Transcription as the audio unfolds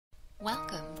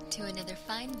Welcome to another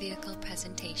fine vehicle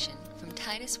presentation from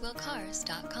Titus-Will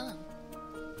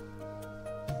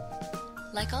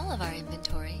Like all of our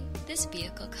inventory, this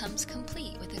vehicle comes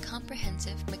complete with a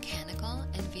comprehensive mechanical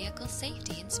and vehicle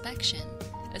safety inspection,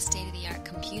 a state-of-the-art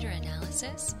computer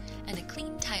analysis, and a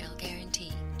clean title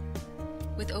guarantee.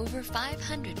 With over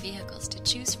 500 vehicles to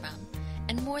choose from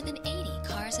and more than 80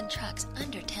 cars and trucks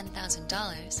under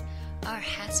 $10,000, our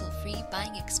hassle-free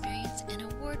buying experience and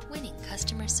award-winning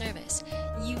customer service,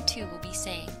 you too will be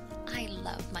saying, "I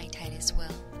love my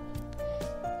Titus-Will."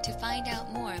 To find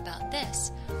out more about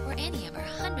this or any of our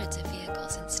hundreds of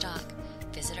vehicles in stock,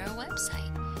 visit our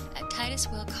website at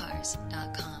Titus-Will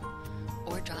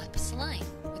or drop us a line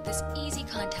with this easy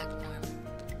contact form.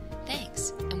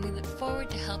 Thanks, and we look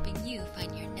forward to helping you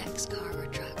find your next car or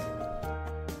truck.